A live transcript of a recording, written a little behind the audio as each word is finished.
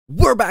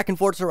We're back in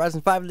Forza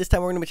Horizon 5, and this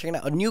time we're going to be checking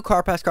out a new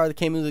car pass car that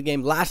came into the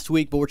game last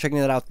week, but we're checking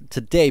it out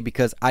today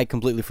because I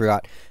completely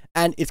forgot.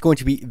 And it's going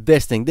to be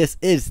this thing. This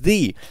is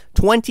the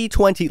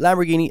 2020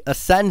 Lamborghini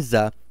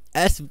ESSENZA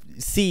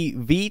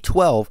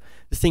SCV12.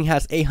 This thing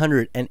has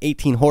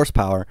 818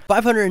 horsepower,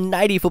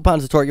 590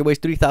 foot-pounds of torque. It weighs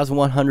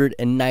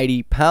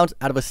 3,190 pounds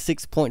out of a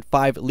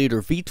 6.5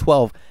 liter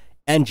V12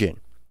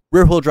 engine.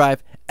 Rear-wheel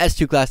drive,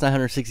 S2 class,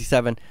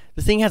 967.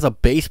 This thing has a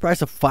base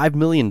price of $5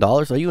 million.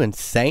 Are you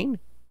insane?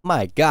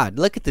 My God,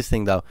 look at this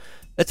thing though.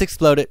 Let's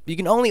explode it. You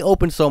can only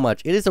open so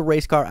much. It is a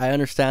race car. I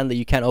understand that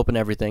you can't open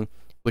everything,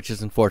 which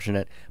is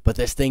unfortunate, but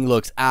this thing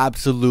looks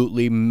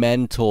absolutely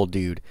mental,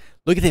 dude.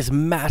 Look at this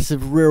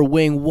massive rear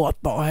wing. What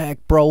the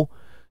heck, bro?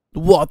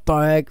 What the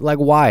heck? Like,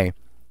 why?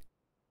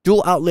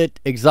 Dual outlet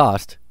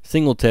exhaust,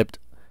 single tipped,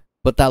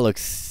 but that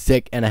looks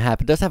sick and a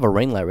half. It does have a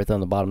ring light right there on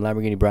the bottom.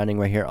 Lamborghini branding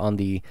right here on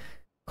the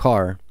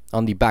car,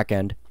 on the back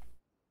end.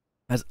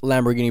 Has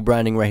Lamborghini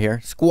branding right here.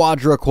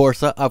 Squadra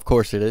Corsa, of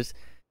course it is.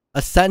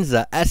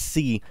 ESSENZA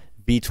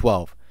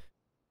SCV12.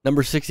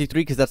 Number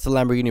 63, because that's the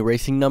Lamborghini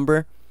racing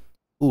number.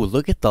 Ooh,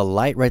 look at the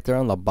light right there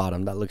on the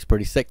bottom. That looks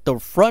pretty sick. The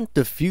front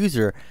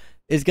diffuser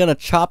is going to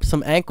chop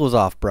some ankles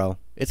off, bro.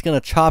 It's going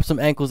to chop some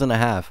ankles in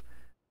half.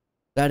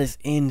 That is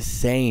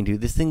insane, dude.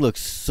 This thing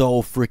looks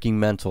so freaking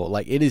mental.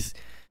 Like, it is,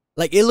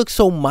 like, it looks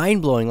so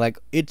mind-blowing. Like,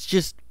 it's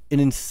just an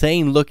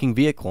insane looking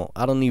vehicle.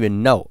 I don't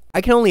even know.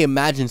 I can only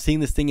imagine seeing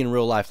this thing in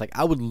real life. Like,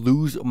 I would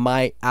lose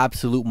my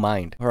absolute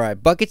mind. All right,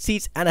 bucket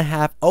seats and a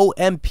half,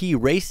 OMP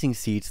racing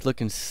seats,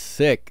 looking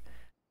sick.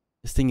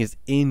 This thing is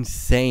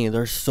insane.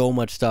 There's so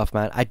much stuff,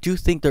 man. I do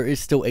think there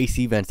is still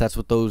AC vents. That's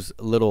what those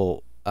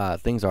little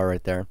things are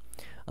right there.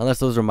 Unless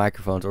those are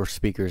microphones or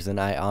speakers, and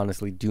I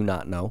honestly do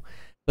not know.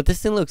 But this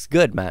thing looks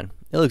good, man.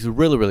 It looks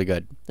really, really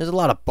good. There's a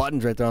lot of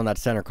buttons right there on that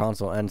center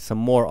console and some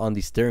more on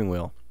the steering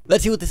wheel.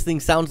 Let's see what this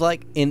thing sounds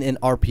like in an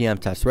RPM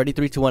test. Ready?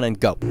 3, 2, 1, and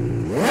go.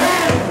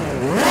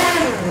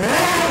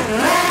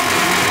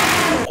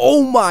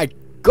 Oh my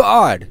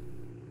God.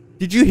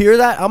 Did you hear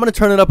that? I'm going to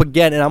turn it up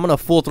again, and I'm going to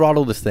full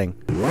throttle this thing.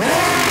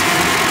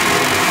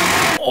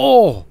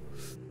 Oh,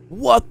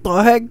 what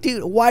the heck,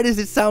 dude? Why does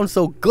it sound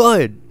so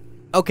good?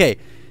 Okay,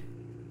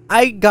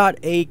 I got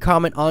a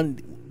comment on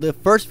the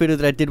first video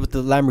that I did with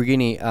the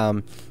Lamborghini,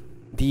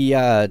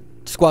 the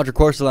Squadra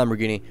Corsa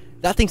Lamborghini.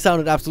 That thing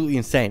sounded absolutely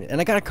insane.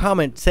 And I got a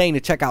comment saying to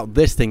check out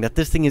this thing, that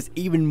this thing is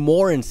even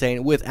more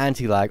insane with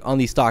anti-lag on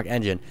the stock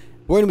engine.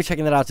 We're going to be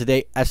checking that out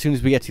today as soon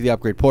as we get to the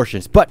upgrade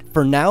portions. But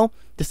for now,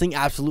 this thing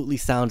absolutely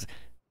sounds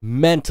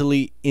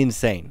mentally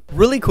insane.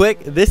 Really quick,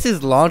 this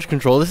is launch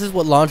control. This is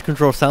what launch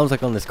control sounds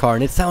like on this car,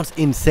 and it sounds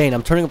insane.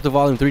 I'm turning up the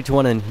volume. 3, 2,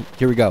 1, and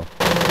here we go.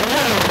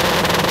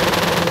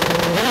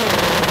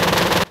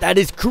 That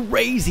is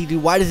crazy,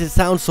 dude. Why does it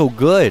sound so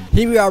good?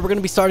 Here we are. We're going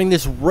to be starting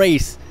this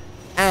race,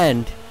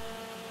 and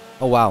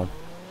oh wow,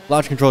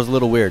 launch control is a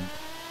little weird.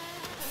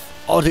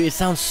 Oh dude, it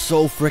sounds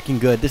so freaking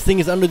good. This thing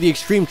is under the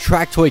extreme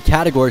track toy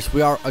category, so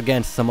we are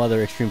against some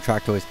other extreme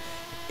track toys.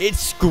 It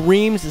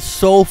screams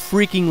so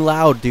freaking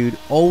loud, dude.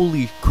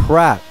 Holy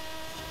crap.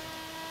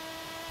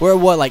 We're at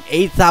what, like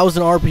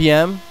 8,000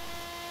 RPM?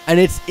 And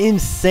it's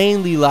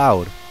insanely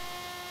loud.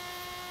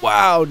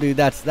 Wow, dude,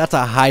 that's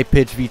a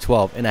high-pitched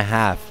V12 and a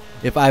half,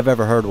 if I've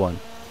ever heard one.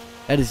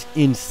 That is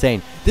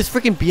insane. This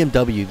freaking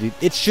BMW, dude,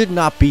 it should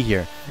not be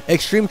here.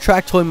 Extreme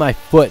track toy my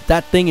foot.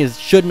 That thing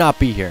should not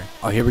be here.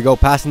 Oh, here we go,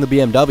 passing the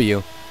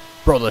BMW.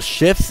 Bro, the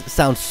shifts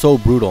sound so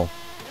brutal.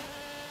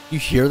 You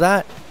hear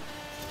that?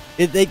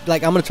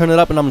 Like, I'm gonna turn it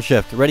up and I'm gonna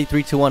shift. Ready?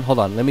 3, 2, 1. Hold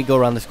on. Let me go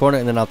around this corner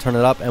and then I'll turn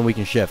it up and we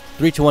can shift.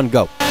 3, 2, 1,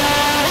 go.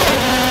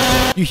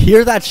 You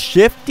hear that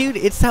shift, dude?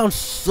 It sounds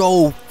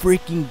so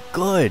freaking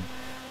good.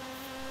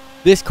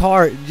 This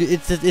car,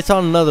 it's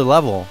on another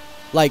level.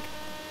 Like,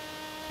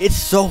 it's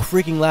so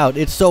freaking loud.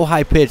 It's so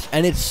high pitched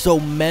and it's so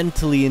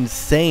mentally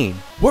insane.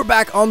 We're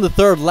back on the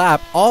third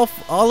lap. All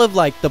of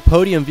like the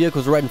podium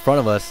vehicles right in front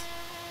of us.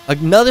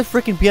 Another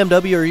freaking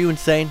BMW. Are you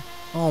insane?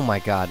 Oh my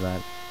God,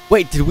 man.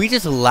 Wait, did we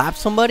just lap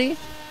somebody?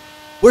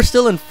 We're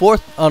still in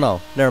fourth. Oh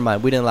no, never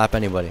mind. We didn't lap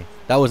anybody.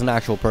 That was an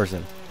actual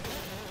person.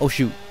 Oh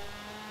shoot.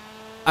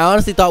 I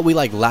honestly thought we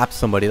like lapped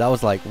somebody. That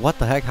was like, what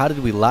the heck? How did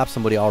we lap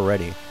somebody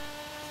already?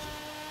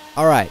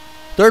 Alright.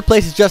 Third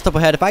place is just up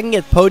ahead. If I can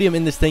get podium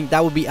in this thing,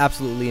 that would be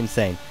absolutely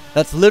insane.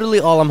 That's literally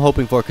all I'm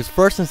hoping for, because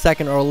first and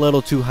second are a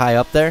little too high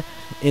up there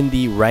in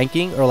the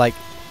ranking, or like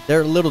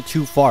they're a little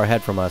too far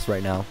ahead from us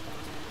right now.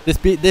 This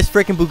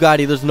freaking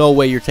Bugatti, there's no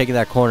way you're taking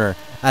that corner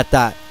at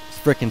that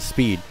freaking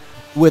speed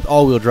with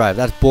all-wheel drive.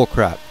 That's bull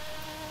crap.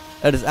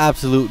 That is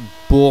absolute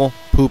bull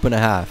poop and a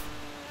half.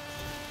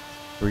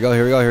 Here we go,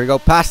 here we go, here we go.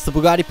 Pass the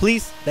Bugatti,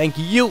 please. Thank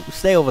you.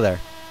 Stay over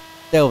there.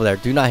 Stay over there.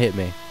 Do not hit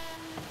me.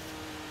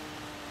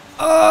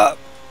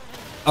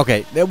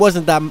 Okay, it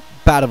wasn't that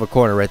bad of a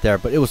corner right there,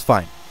 but it was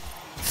fine.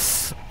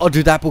 Oh,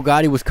 dude, that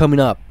Bugatti was coming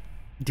up.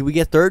 Did we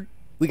get third?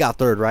 We got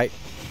third, right?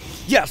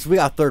 Yes, we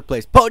got third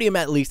place. Podium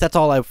at least. That's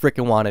all I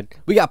freaking wanted.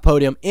 We got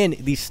podium in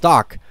the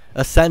stock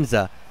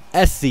ESSENZA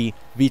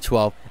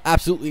SCV12.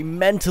 Absolutely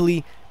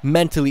mentally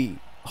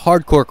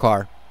hardcore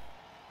car.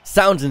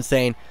 Sounds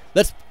insane.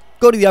 Let's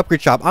go to the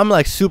upgrade shop. I'm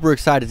like super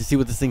excited to see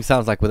what this thing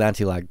sounds like with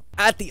anti-lag.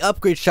 At the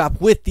upgrade shop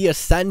with the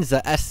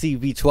ESSENZA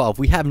SCV12,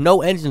 we have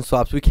no engine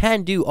swaps. We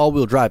can do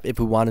all-wheel drive if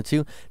we wanted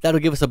to. That'll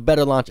give us a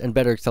better launch and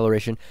better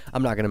acceleration.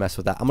 I'm not going to mess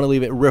with that. I'm going to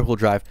leave it rear-wheel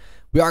drive.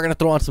 We are going to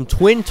throw on some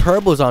twin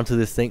turbos onto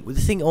this thing.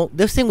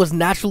 This thing was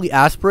naturally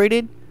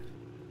aspirated?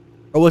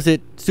 Or was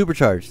it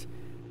supercharged?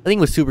 I think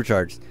it was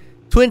supercharged.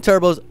 Twin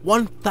turbos,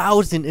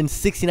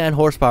 1,069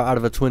 horsepower out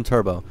of a twin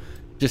turbo.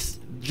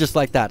 Just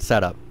like that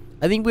setup.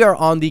 I think we are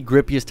on the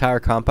grippiest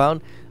tire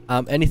compound.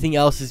 Anything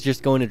else is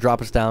just going to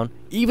drop us down.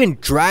 Even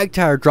drag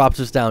tire drops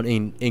us down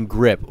in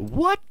grip.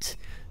 What?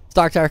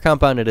 Stock tire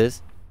compound it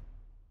is.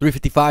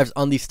 355s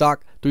on the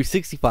stock,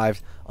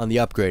 365s on the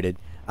upgraded.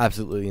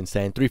 Absolutely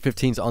insane.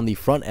 315s on the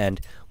front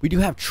end. We do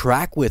have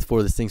track width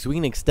for this thing, so we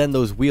can extend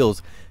those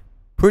wheels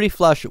pretty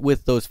flush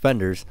with those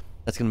fenders.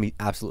 That's going to be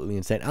absolutely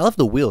insane. I love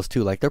the wheels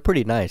too. Like, they're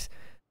pretty nice.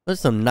 Those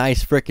are some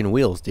nice freaking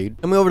wheels, dude.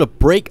 And we over to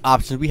brake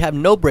options. We have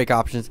no brake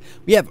options.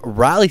 We have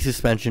rally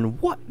suspension.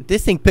 What?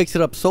 This thing picks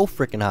it up so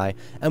freaking high.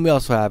 And we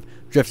also have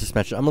drift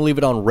suspension. I'm going to leave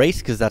it on race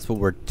because that's what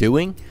we're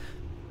doing.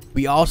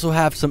 We also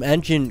have some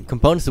engine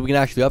components that we can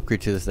actually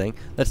upgrade to this thing.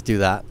 Let's do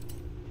that.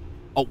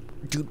 Oh,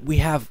 dude, we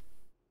have...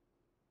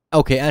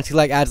 Okay,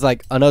 anti-lag adds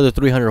like another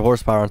 300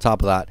 horsepower on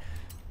top of that.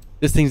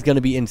 This thing's going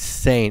to be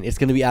insane. It's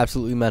going to be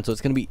absolutely mental.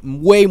 It's going to be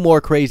way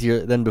more crazier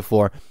than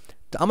before.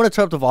 I'm going to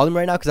turn up the volume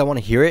right now because I want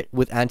to hear it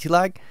with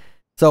anti-lag.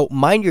 So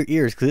mind your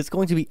ears because it's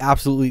going to be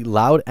absolutely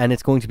loud and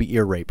it's going to be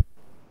ear rape.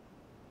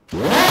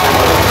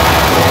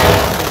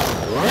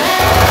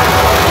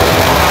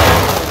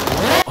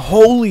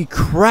 Holy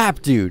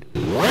crap, dude.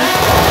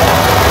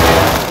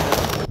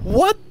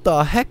 What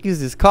the heck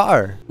is this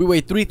car? We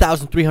weigh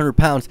 3,300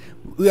 pounds.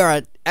 We are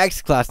at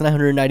X class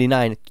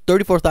 999,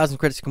 34,000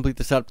 credits to complete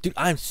the setup. Dude,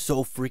 I'm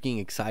so freaking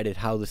excited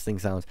how this thing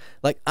sounds.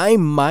 Like,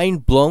 I'm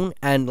mind blown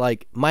and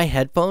like my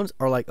headphones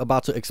are like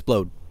about to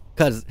explode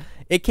because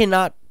it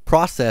cannot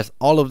process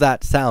all of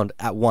that sound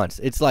at once.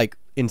 It's like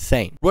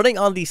insane. Running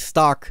on the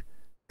stock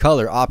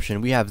color option,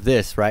 we have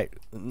this, right?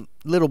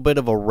 Little bit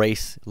of a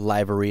race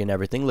livery and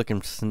everything,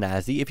 looking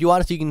snazzy. If you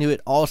want to, you can do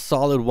it all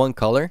solid one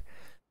color.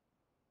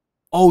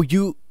 Oh,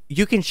 you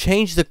can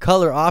change the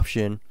color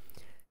option.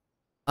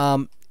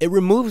 It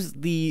removes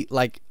the,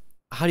 like,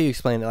 how do you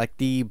explain it? Like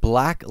the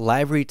black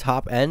livery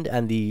top end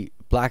and the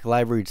black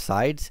liveried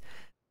sides,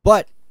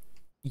 but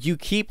you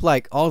keep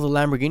like all the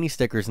Lamborghini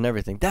stickers and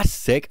everything. That's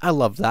sick. I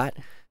love that.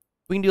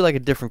 We can do like a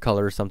different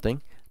color or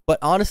something. But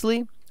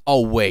honestly,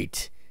 oh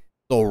wait,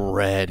 the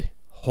red.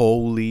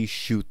 Holy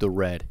shoot, the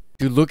red.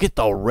 Dude, look at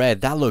the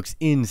red. That looks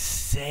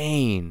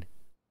insane.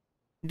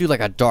 Do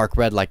like a dark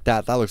red like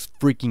that. That looks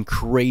freaking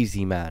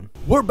crazy, man.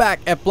 We're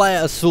back at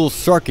Playa Azul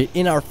Circuit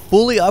in our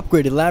fully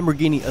upgraded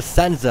Lamborghini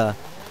ESSENZA.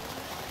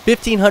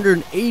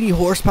 1,580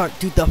 horsepower.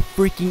 Dude, the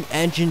freaking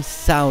engine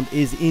sound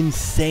is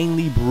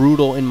insanely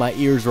brutal in my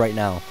ears right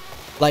now.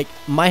 Like,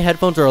 my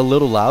headphones are a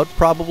little loud,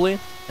 probably.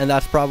 And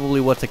that's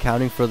probably what's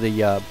accounting for the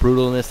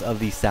brutalness of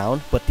the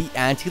sound. But the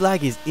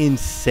anti-lag is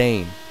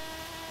insane.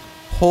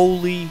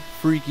 Holy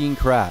freaking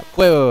crap.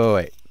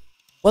 Wait.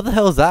 What the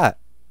hell is that?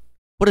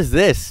 What is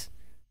this?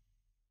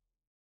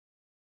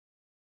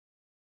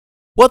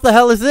 What the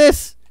hell is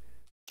this?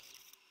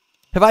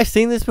 Have I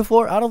seen this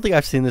before? I don't think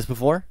I've seen this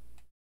before.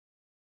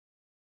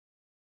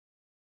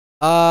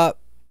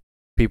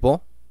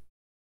 People.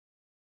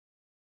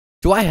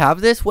 Do I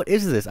have this? What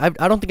is this? I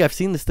don't think I've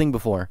seen this thing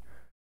before.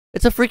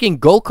 It's a freaking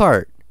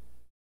go-kart.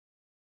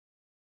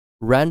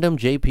 Random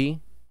JP.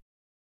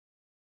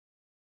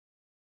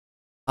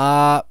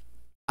 I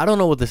don't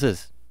know what this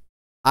is.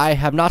 I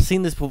have not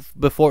seen this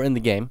before in the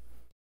game.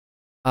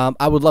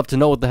 I would love to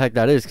know what the heck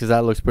that is because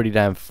that looks pretty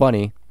damn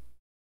funny.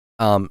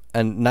 And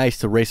nice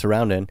to race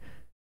around in.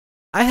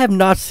 I have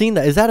not seen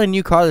that. Is that a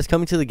new car that's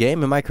coming to the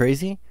game? Am I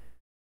crazy?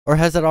 Or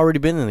has that already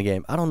been in the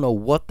game? I don't know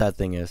what that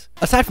thing is.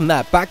 Aside from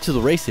that, back to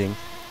the racing.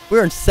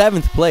 We're in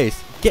 7th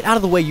place. Get out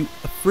of the way, you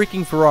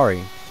freaking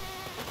Ferrari.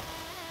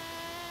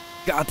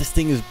 God, this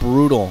thing is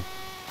brutal.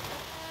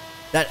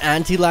 That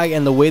anti-lag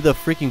and the way the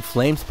freaking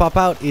flames pop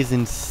out is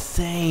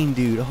insane,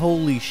 dude.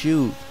 Holy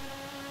shoot.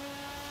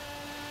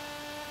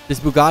 This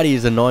Bugatti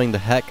is annoying the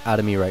heck out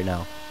of me right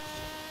now.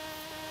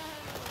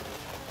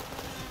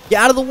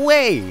 Get out of the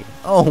way!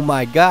 Oh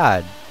my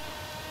god.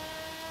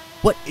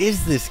 What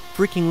is this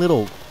freaking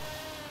little...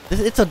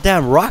 It's a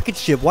damn rocket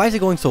ship. Why is it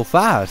going so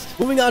fast?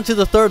 Moving on to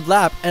the 3rd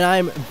lap, and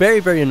I'm very,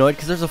 very annoyed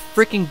because there's a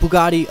freaking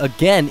Bugatti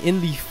again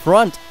in the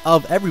front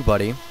of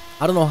everybody.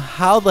 I don't know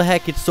how the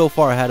heck it's so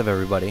far ahead of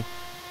everybody.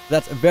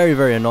 That's very,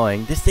 very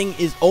annoying. This thing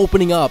is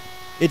opening up.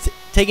 It's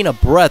taking a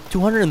breath.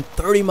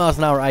 230 miles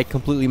an hour. I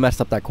completely messed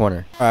up that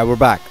corner. Alright, we're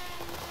back.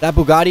 That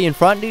Bugatti in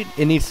front, dude,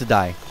 it needs to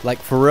die. Like,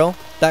 for real,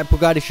 that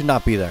Bugatti should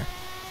not be there.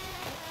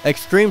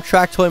 Extreme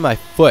track toy my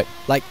foot.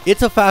 Like,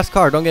 it's a fast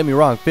car, don't get me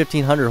wrong.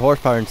 1,500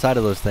 horsepower inside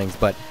of those things.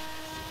 But,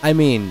 I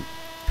mean,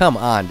 come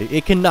on, dude.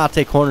 It cannot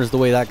take corners the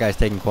way that guy's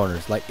taking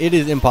corners. Like, it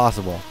is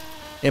impossible.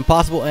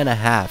 Impossible and a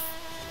half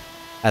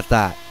at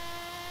that.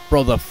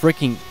 Bro, the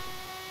freaking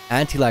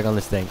anti-lag on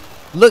this thing.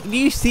 Look, do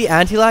you see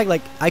anti-lag?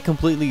 Like, I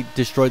completely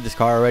destroyed this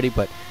car already,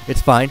 but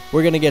it's fine.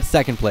 We're going to get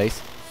second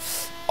place.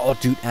 Oh,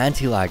 dude,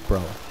 anti-lag,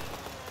 bro.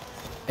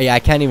 Hey, I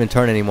can't even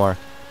turn anymore.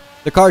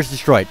 The car's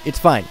destroyed. It's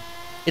fine.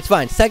 It's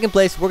fine. Second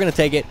place, we're going to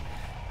take it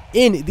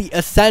in the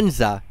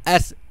ESSENZA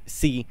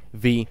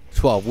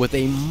SCV12 with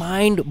a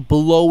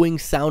mind-blowing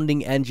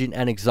sounding engine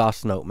and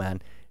exhaust note,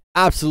 man.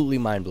 Absolutely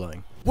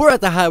mind-blowing. We're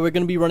at the high. We're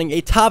going to be running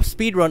a top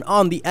speed run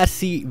on the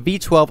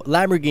SCV12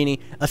 Lamborghini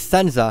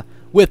ESSENZA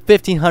with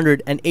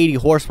 1580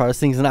 horsepower. This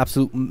thing's an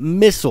absolute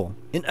missile.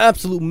 An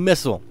absolute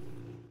missile.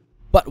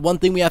 But one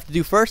thing we have to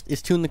do first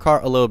is tune the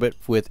car a little bit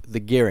with the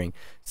gearing.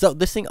 So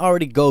this thing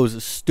already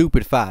goes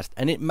stupid fast,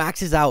 and it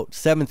maxes out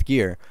 7th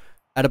gear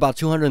at about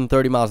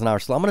 230 miles an hour.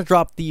 So I'm going to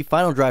drop the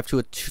final drive to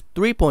a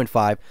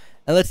 3.5,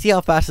 and let's see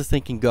how fast this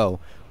thing can go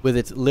with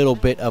its little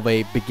bit of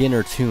a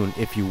beginner tune,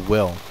 if you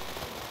will.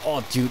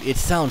 Oh, dude, it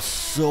sounds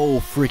so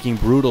freaking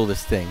brutal,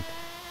 this thing.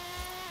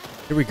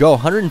 Here we go,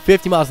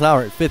 150 miles an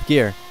hour at 5th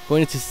gear.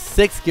 Going into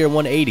 6th gear,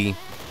 180.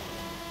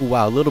 Ooh,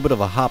 wow, a little bit of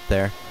a hop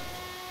there.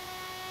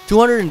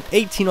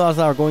 218 miles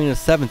an hour going into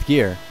 7th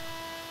gear.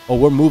 Oh,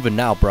 we're moving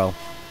now, bro.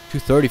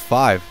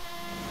 235.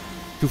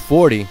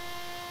 240.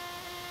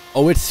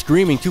 Oh, it's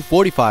screaming.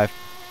 245.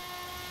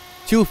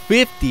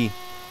 250.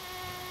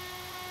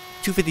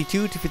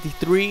 252,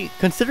 253.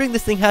 Considering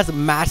this thing has a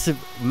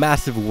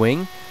massive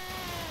wing.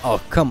 Oh,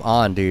 come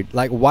on, dude.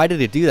 Like, why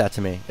did it do that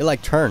to me? It,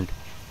 like, turned.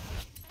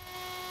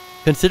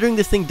 Considering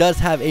this thing does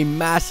have a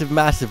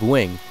massive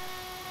wing.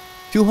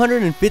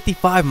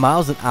 255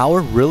 miles an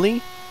hour?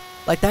 Really?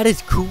 Like, that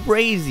is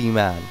crazy,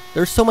 man.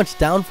 There's so much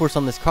downforce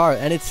on this car,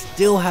 and it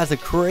still has a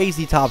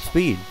crazy top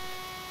speed.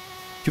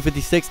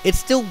 256. It's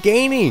still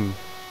gaining.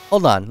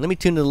 Hold on. Let me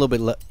tune it a little bit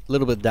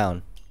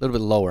down. A little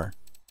bit lower,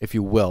 if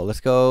you will. Let's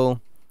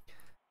go.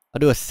 I'll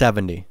do a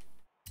 70.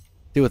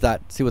 See what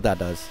that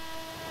does.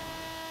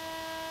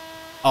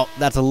 Oh,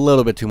 that's a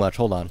little bit too much.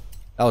 Hold on.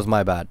 That was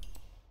my bad.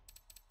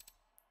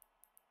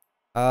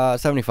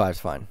 75 is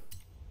fine.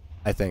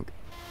 I think.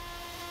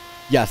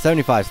 Yeah,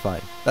 75 is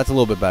fine. That's a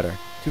little bit better.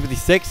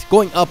 256.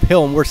 Going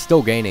uphill and we're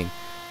still gaining.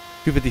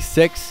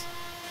 256.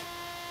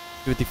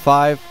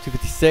 255.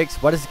 256.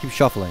 Why does it keep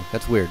shuffling?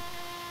 That's weird.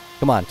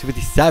 Come on.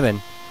 257.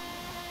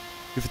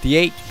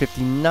 258.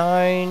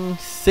 59.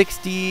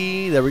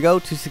 60. There we go.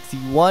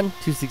 261.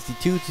 262.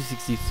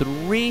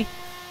 263.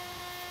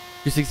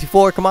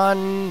 264, come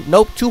on.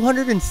 Nope,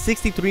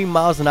 263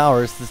 miles an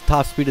hour is the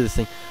top speed of this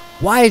thing.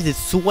 Why is it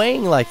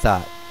swaying like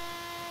that?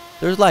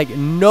 There's like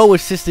no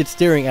assisted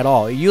steering at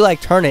all. You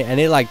like turn it and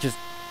it like just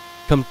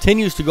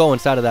continues to go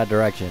inside of that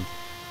direction.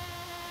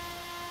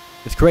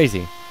 It's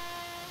crazy.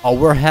 Oh,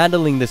 we're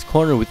handling this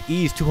corner with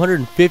ease.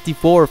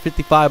 254,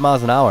 55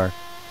 miles an hour.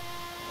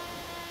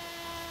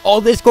 Oh,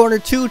 this corner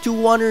too,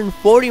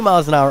 240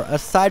 miles an hour.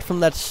 Aside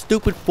from that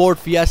stupid Ford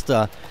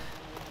Fiesta,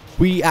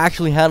 we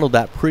actually handled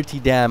that pretty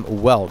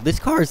damn well. This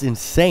car is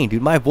insane,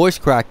 dude. My voice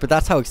cracked, but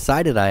that's how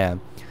excited I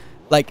am.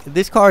 Like,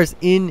 this car is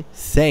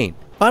insane.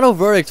 Final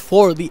verdict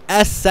for the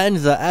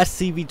ESSENZA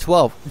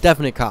SCV12.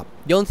 Definite cop.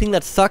 The only thing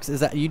that sucks is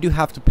that you do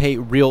have to pay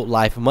real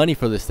life money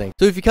for this thing.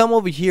 So if you come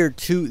over here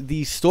to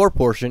the store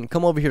portion,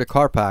 come over here to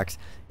car packs.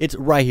 It's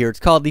right here. It's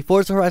called the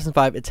Forza Horizon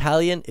 5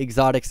 Italian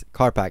Exotics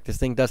Car Pack. This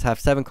thing does have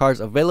 7 cars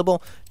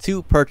available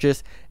to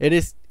purchase.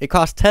 It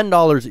costs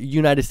 $10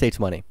 United States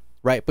money.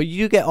 Right, but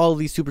you get all of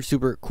these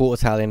super cool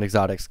Italian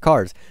exotics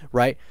cars,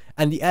 right?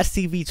 And the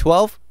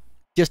SCV12,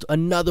 just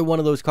another one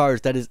of those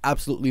cars that is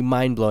absolutely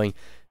mind-blowing,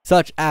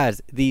 such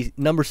as the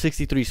number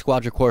 63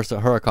 Squadra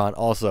Corsa Huracan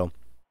also.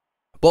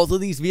 Both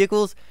of these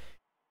vehicles,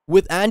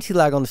 with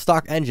anti-lag on the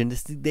stock engine,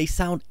 they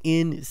sound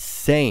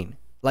insane.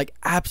 Like,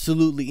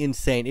 absolutely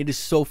insane. It is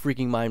so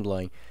freaking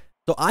mind-blowing.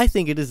 So I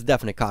think it is a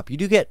definite cop. You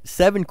do get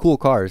 7 cool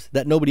cars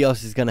that nobody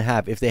else is going to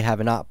have if they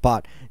have not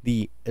bought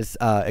the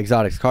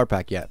exotics car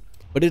pack yet.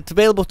 But it's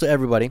available to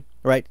everybody,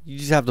 right? You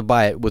just have to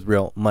buy it with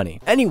real money.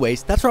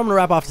 Anyways, that's where I'm going to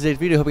wrap off today's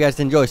video. Hope you guys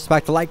enjoy.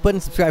 Smack the like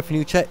button, subscribe for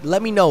new chat.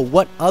 Let me know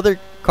what other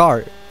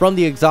car from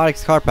the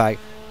exotics car pack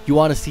you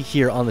want to see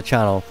here on the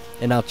channel,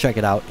 and I'll check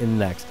it out in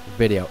the next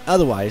video.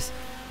 Otherwise,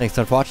 thanks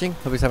so much for watching.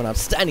 Hope you guys have an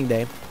outstanding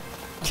day.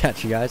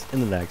 Catch you guys in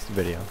the next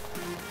video.